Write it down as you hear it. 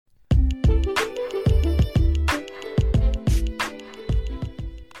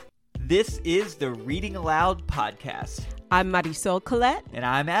This is the Reading Aloud podcast. I'm Marisol Colette. And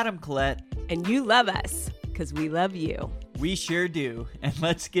I'm Adam Colette. And you love us, because we love you. We sure do. And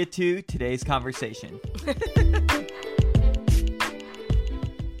let's get to today's conversation.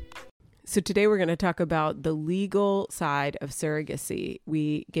 So today we're going to talk about the legal side of surrogacy.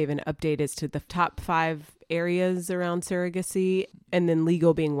 We gave an update as to the top 5 areas around surrogacy, and then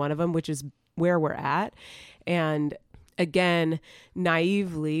legal being one of them, which is where we're at. And again,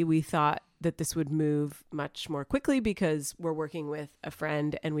 naively, we thought that this would move much more quickly because we're working with a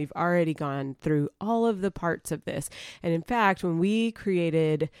friend and we've already gone through all of the parts of this. And in fact, when we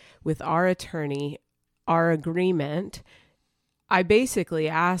created with our attorney our agreement, I basically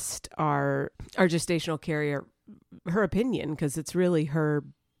asked our gestational carrier her opinion, because it's really her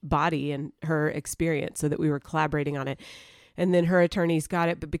body and her experience, so that we were collaborating on it. And then her attorneys got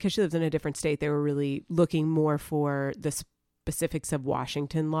it, but because she lives in a different state, they were really looking more for the specifics of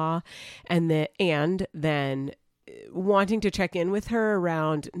Washington law, and then wanting to check in with her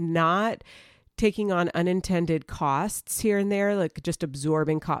around not taking on unintended costs here and there, like just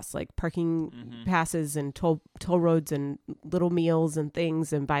absorbing costs like parking passes and toll roads and little meals and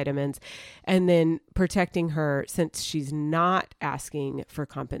things and vitamins, and then protecting her since she's not asking for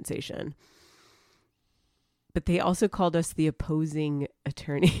compensation. But they also called us the opposing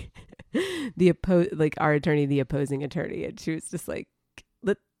attorney, our attorney, the opposing attorney. And she was just like,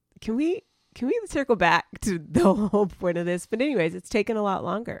 can we circle back to the whole point of this? But anyways, it's taken a lot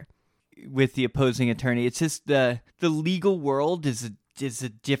longer. With the opposing attorney, it's just the legal world is a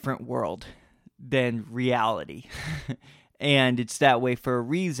different world than reality. And it's that way for a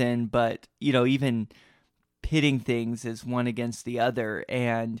reason, but even pitting things as one against the other,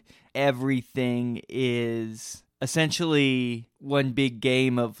 and everything is essentially one big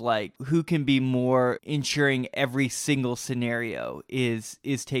game of like who can be more ensuring every single scenario is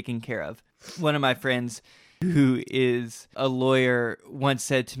taken care of. One of my friends who is a lawyer once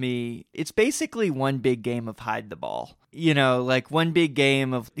said to me, it's basically one big game of hide the ball. Like one big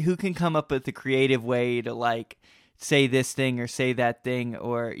game of who can come up with a creative way to like say this thing or say that thing,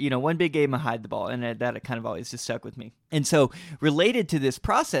 or, one big game of hide the ball. And that kind of always just stuck with me. And so related to this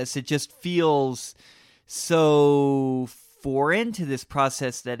process, it just feels so foreign to this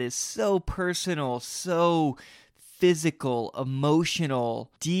process that is so personal, so physical,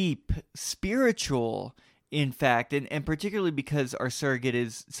 emotional, deep, spiritual, in fact, and particularly because our surrogate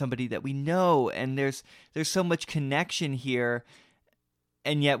is somebody that we know, and there's so much connection here,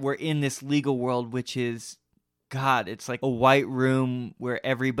 and yet we're in this legal world, which is, God, it's like a white room where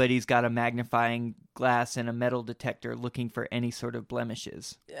everybody's got a magnifying glass and a metal detector looking for any sort of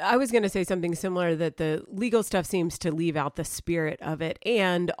blemishes. I was going to say something similar, that the legal stuff seems to leave out the spirit of it.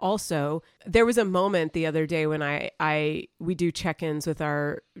 And also, there was a moment the other day when we do check-ins with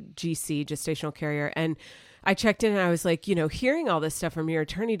our GC, gestational carrier, and I checked in and I was like, hearing all this stuff from your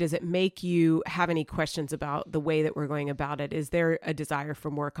attorney, does it make you have any questions about the way that we're going about it? Is there a desire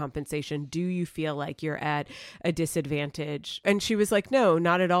for more compensation? Do you feel like you're at a disadvantage? And she was like, no,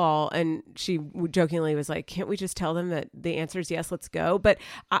 not at all. And she jokingly was like, can't we just tell them that the answer is yes, let's go? But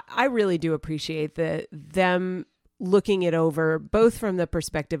I really do appreciate them looking it over, both from the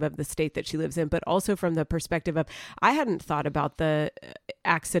perspective of the state that she lives in, but also from the perspective of, I hadn't thought about the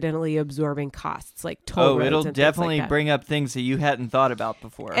accidentally absorbing costs, like toll roads. It'll definitely bring up things that you hadn't thought about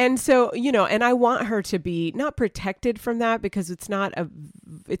before. And so, and I want her to be not protected from that, because it's not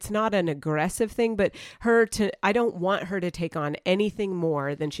an aggressive thing, but I don't want her to take on anything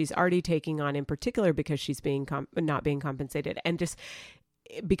more than she's already taking on, in particular because she's not being compensated, and just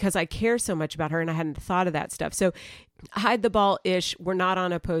because I care so much about her and I hadn't thought of that stuff. So hide the ball-ish, we're not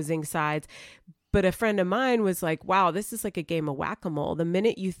on opposing sides. But a friend of mine was like, wow, this is like a game of whack-a-mole. The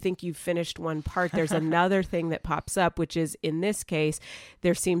minute you think you've finished one part, there's another thing that pops up, which is, in this case,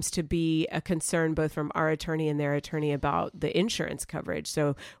 there seems to be a concern both from our attorney and their attorney about the insurance coverage.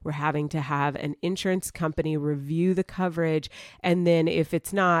 So we're having to have an insurance company review the coverage, and then if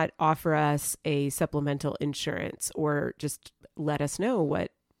it's not, offer us a supplemental insurance, or just let us know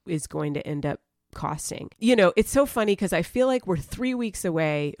what is going to end up costing. It's so funny because I feel like we're 3 weeks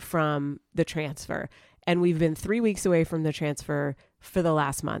away from the transfer, and we've been 3 weeks away from the transfer for the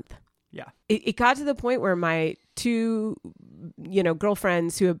last month. Yeah. It got to the point where my two,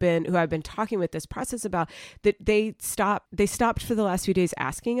 girlfriends who I've been talking with this process about, that they stopped for the last few days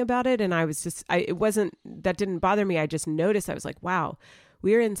asking about it. And I was just, that didn't bother me. I just noticed, I was like, wow,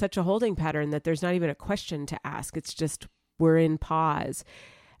 we're in such a holding pattern that there's not even a question to ask. It's just, we're in pause.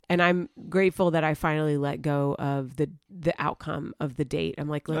 And I'm grateful that I finally let go of the outcome of the date. I'm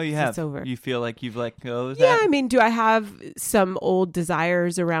like, it's over. You feel like you've let go of that? Yeah, I mean, do I have some old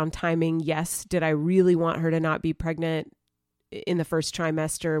desires around timing? Yes. Did I really want her to not be pregnant in the first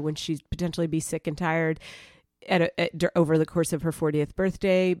trimester when she'd potentially be sick and tired over the course of her 40th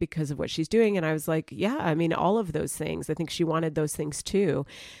birthday because of what she's doing? And I was like, yeah, I mean, all of those things. I think she wanted those things too.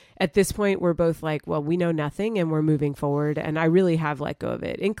 At this point, we're both like, well, we know nothing and we're moving forward. And I really have let go of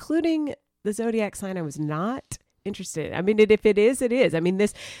it, including the zodiac sign I was not interested in. I mean, if it is, it is. I mean,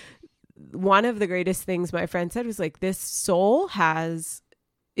 one of the greatest things my friend said was like, this soul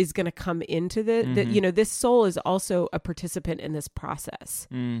is going to come into this soul is also a participant in this process.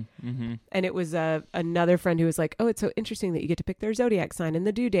 Mm-hmm. And it was another friend who was like, oh, it's so interesting that you get to pick their zodiac sign and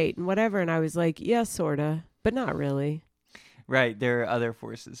the due date and whatever. And I was like, yeah, sorta, but not really. Right. There are other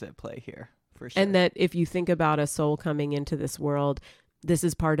forces at play here, for sure. And that if you think about a soul coming into this world, this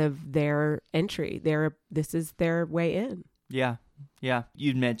is part of their entry. This is their way in. Yeah. Yeah.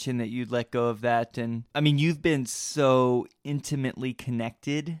 You'd mentioned that you'd let go of that. And I mean, you've been so intimately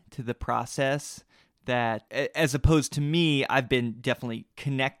connected to the process that as opposed to me, I've been definitely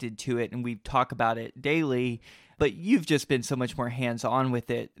connected to it and we talk about it daily. But you've just been so much more hands-on with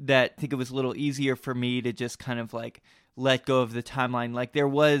it that I think it was a little easier for me to just kind of like let go of the timeline. Like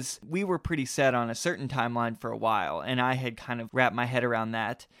we were pretty set on a certain timeline for a while, and I had kind of wrapped my head around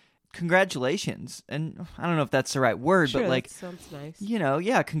that. Congratulations. And I don't know if that's the right word, sure, but like, that sounds nice.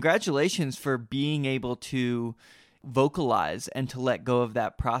 Yeah, congratulations for being able to vocalize and to let go of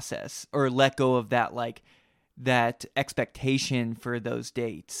that process, or let go of that, like that expectation for those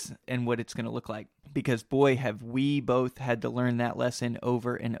dates and what it's going to look like. Because boy, have we both had to learn that lesson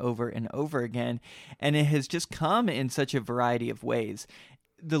over and over and over again. And it has just come in such a variety of ways.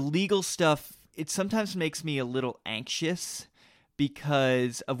 The legal stuff, it sometimes makes me a little anxious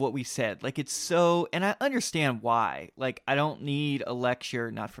because of what we said. Like it's so, and I understand why. Like I don't need a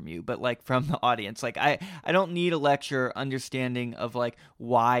lecture, not from you, but like from the audience. Like I don't need a lecture understanding of like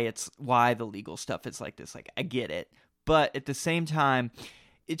why the legal stuff is like this. Like I get it. But at the same time,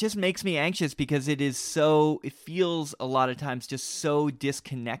 it just makes me anxious because it feels a lot of times just so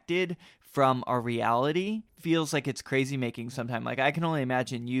disconnected from our reality. Feels like it's crazy making sometimes. Like I can only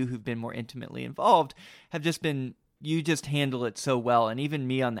imagine you who've been more intimately involved you just handle it so well. And even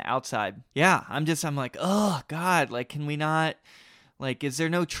me on the outside. Yeah, I'm like, oh God, like, can we not, like, is there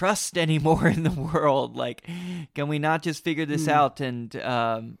no trust anymore in the world? Like, can we not just figure this out? And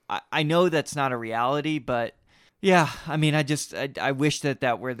I know that's not a reality, but yeah, I mean, I wish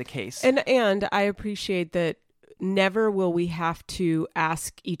that were the case. And I appreciate that never will we have to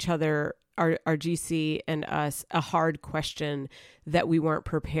ask each other, our GC and us, a hard question that we weren't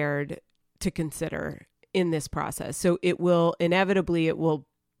prepared to consider in this process. So it will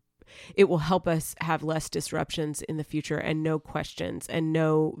help us have less disruptions in the future and no questions and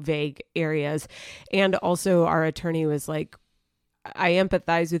no vague areas. And also our attorney was like, I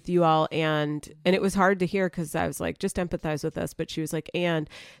empathize with you all. And it was hard to hear because I was like, just empathize with us. But she was like, and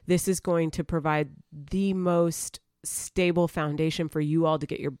this is going to provide the most stable foundation for you all to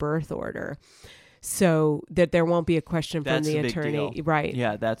get your birth order, so that there won't be a question from the attorney. Right.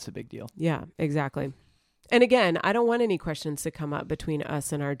 Yeah, that's a big deal. Yeah, exactly. And again, I don't want any questions to come up between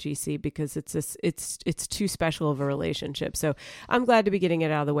us and our GC because it's too special of a relationship. So I'm glad to be getting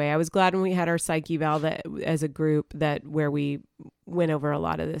it out of the way. I was glad when we had our psych eval that as a group where we went over a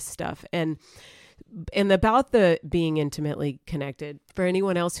lot of this stuff. And about the being intimately connected, for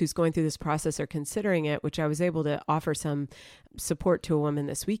anyone else who's going through this process or considering it, which I was able to offer some support to a woman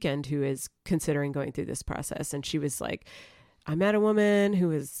this weekend who is considering going through this process. And she was like, I met a woman who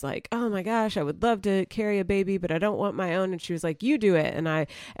was like, oh my gosh, I would love to carry a baby, but I don't want my own. And she was like, you do it. And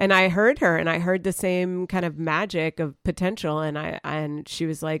I heard her, and I heard the same kind of magic of potential. And she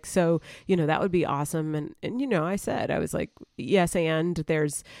was like, so, that would be awesome. And I said, I was like, yes. And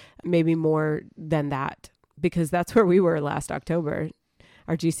there's maybe more than that, because that's where we were last October.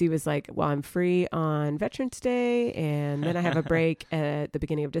 Our GC was like, well, I'm free on Veterans Day, and then I have a break at the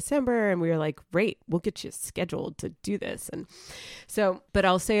beginning of December. And we were like, great, we'll get you scheduled to do this. And so, but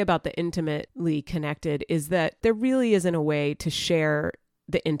I'll say about the intimately connected is that there really isn't a way to share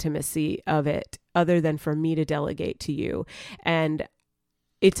the intimacy of it other than for me to delegate to you. And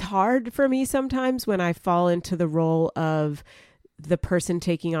it's hard for me sometimes when I fall into the role of the person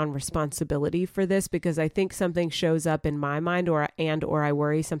taking on responsibility for this, because I think something shows up in my mind or I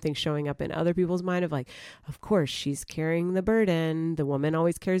worry something showing up in other people's mind of like, of course she's carrying the burden. The woman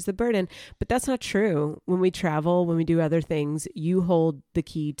always carries the burden, but that's not true. When we travel, when we do other things, you hold the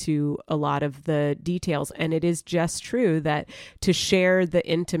key to a lot of the details. And it is just true that to share the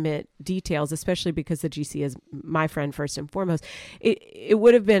intimate details, especially because the GC is my friend first and foremost, it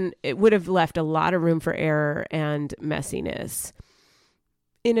would have left a lot of room for error and messiness.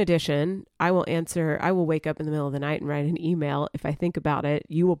 In addition, I will wake up in the middle of the night and write an email. If I think about it,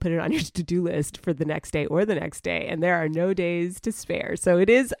 you will put it on your to-do list for the next day or the next day. And there are no days to spare. So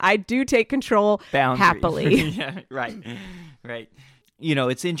I do take control happily. Yeah, right. You know,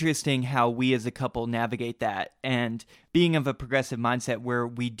 it's interesting how we as a couple navigate that, and being of a progressive mindset where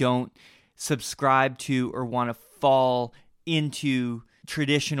we don't subscribe to or want to fall into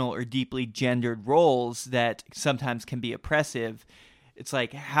traditional or deeply gendered roles that sometimes can be oppressive. It's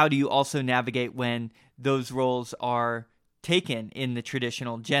like, how do you also navigate when those roles are taken in the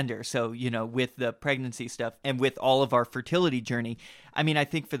traditional gender? So, you know, with the pregnancy stuff and with all of our fertility journey, I mean, I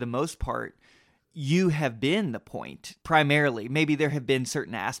think for the most part, you have been the point primarily. Maybe there have been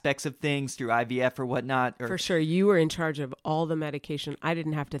certain aspects of things through IVF or whatnot. For sure. You were in charge of all the medication. I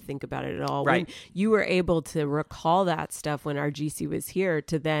didn't have to think about it at all. Right. When you were able to recall that stuff when our GC was here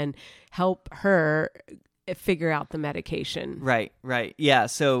to then help her figure out the medication. Right. Yeah.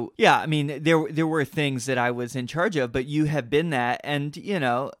 So, yeah, I mean, there were things that I was in charge of, but you have been that. And, you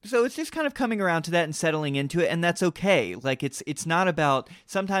know, so it's just kind of coming around to that and settling into it. And that's okay. Like, it's not about,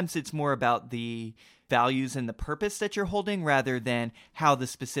 sometimes it's more about the values and the purpose that you're holding rather than how the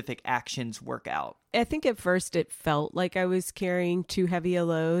specific actions work out. I think at first it felt like I was carrying too heavy a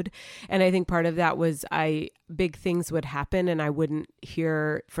load. And I think part of that was big things would happen and I wouldn't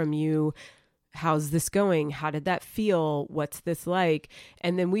hear from you. How's this going? How did that feel? What's this like?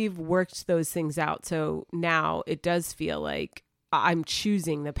 And then we've worked those things out. So now it does feel like I'm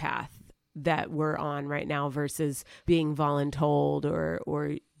choosing the path that we're on right now versus being voluntold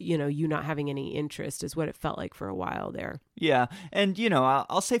or you know, you not having any interest is what it felt like for a while there. Yeah. And, you know,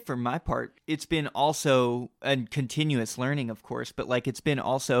 I'll say for my part, it's been also a continuous learning, of course, but like it's been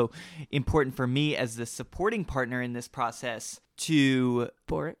also important for me as the supporting partner in this process to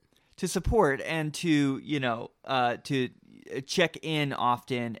support and to, you know, to check in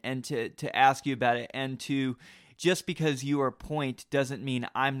often and to ask you about it. And to, just because you are point doesn't mean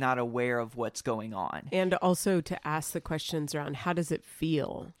I'm not aware of what's going on. And also to ask the questions around how does it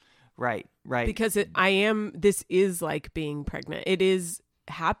feel? Right. Because this is like being pregnant. It is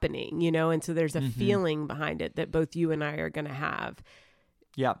happening, you know, and so there's a feeling behind it that both you and I are going to have.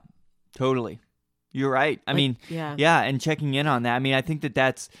 Yeah, totally. You're right. I mean, yeah. And checking in on that. I mean, I think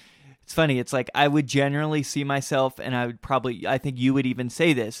it's funny. It's like I would generally see myself, and I think you would even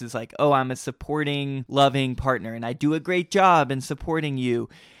say this, is like, oh, I'm a supporting, loving partner, and I do a great job in supporting you.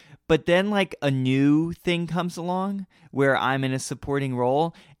 But then like a new thing comes along where I'm in a supporting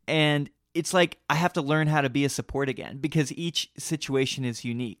role, and it's like I have to learn how to be a support again because each situation is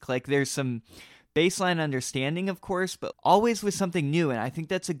unique. Like there's some baseline understanding, of course, but always with something new. And I think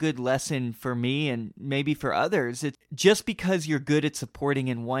that's a good lesson for me and maybe for others. It's just because you're good at supporting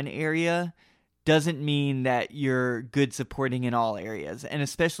in one area doesn't mean that you're good supporting in all areas. And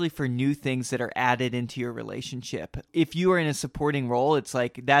especially for new things that are added into your relationship. If you are in a supporting role, it's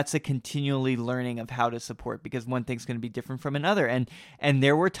like that's a continually learning of how to support because one thing's going to be different from another. And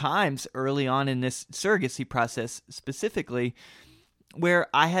there were times early on in this surrogacy process specifically where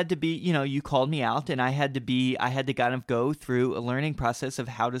I had to be, you know, you called me out and I had to kind of go through a learning process of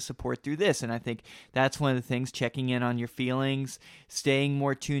how to support through this. And I think that's one of the things, checking in on your feelings, staying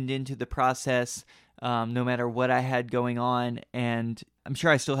more tuned into the process, no matter what I had going on. And I'm sure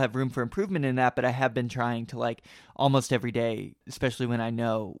I still have room for improvement in that, but I have been trying to like almost every day, especially when I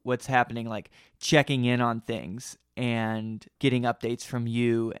know what's happening, like checking in on things and getting updates from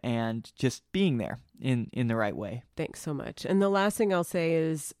you and just being there in the right way. Thanks so much. And the last thing I'll say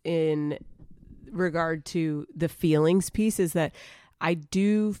is in regard to the feelings piece is that I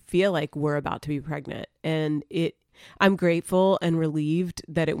do feel like we're about to be pregnant, and I'm grateful and relieved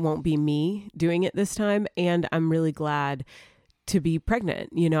that it won't be me doing it this time. And I'm really glad to be pregnant.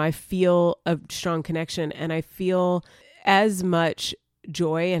 You know, I feel a strong connection and I feel as much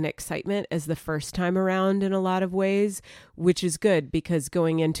joy and excitement as the first time around in a lot of ways, which is good because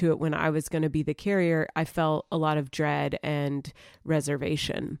going into it when I was going to be the carrier, I felt a lot of dread and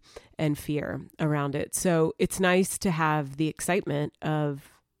reservation and fear around it. So it's nice to have the excitement of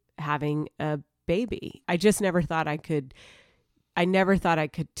having a baby. I just never thought I could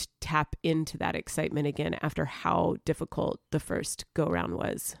tap into that excitement again after how difficult the first go round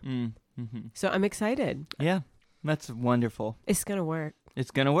was. Mm-hmm. So I'm excited. Yeah, that's wonderful. It's going to work.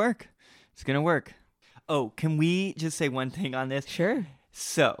 It's going to work. It's going to work. Oh, can we just say one thing on this? Sure.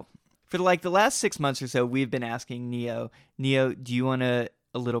 So for like the last 6 months or so, we've been asking Neo, do you want a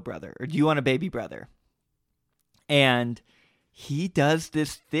little brother or do you want a baby brother? And he does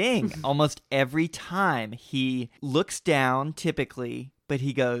this thing almost every time. He looks down typically, but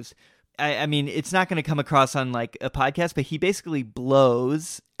he goes, I mean, it's not going to come across on like a podcast, but he basically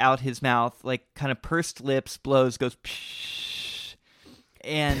blows out his mouth, like kind of pursed lips, blows, goes, psh,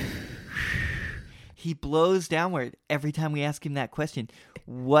 and he blows downward every time we ask him that question.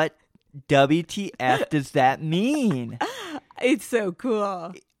 What WTF does that mean? It's so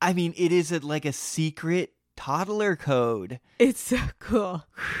cool. I mean, it is like a secret toddler code. It's so cool.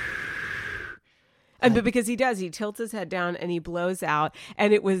 But because he tilts his head down and he blows out.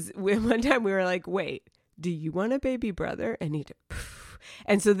 And it was one time we were like, wait, do you want a baby brother? And he did, poof.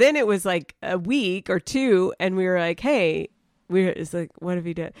 And so then it was like a week or two and we were like, hey, it's like, what if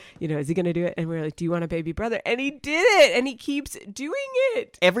he did? Is he going to do it? And we were like, do you want a baby brother? And he did it. And he keeps doing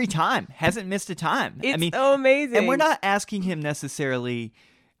it. Every time. Hasn't missed a time. It's so amazing. And we're not asking him necessarily,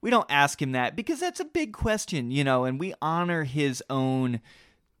 we don't ask him that because that's a big question, and we honor his own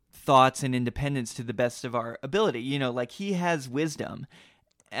thoughts and independence to the best of our ability. Like he has wisdom.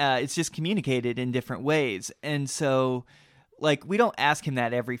 It's just communicated in different ways. And so like we don't ask him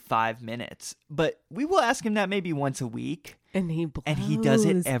that every 5 minutes, but we will ask him that maybe once a week. And he blows. And he does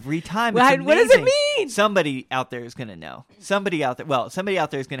it every time. What does it mean? Somebody out there is going to know. Somebody out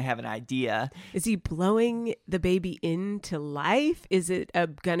there is going to have an idea. Is he blowing the baby into life? Is it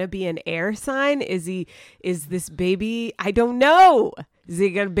going to be an air sign? Is this baby? I don't know. Is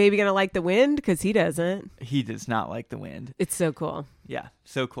baby going to like the wind? Because he doesn't. He does not like the wind. It's so cool. Yeah,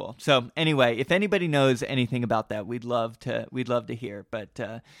 so cool. So anyway, if anybody knows anything about that, we'd love to hear. But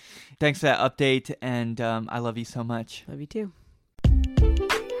thanks for that update, and I love you so much. Love you too.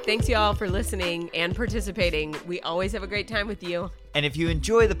 Thanks, y'all, for listening and participating. We always have a great time with you. And if you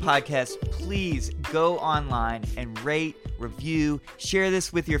enjoy the podcast, please go online and rate, review, share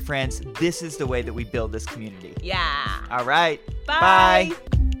this with your friends. This is the way that we build this community. Yeah. All right. Bye. Bye.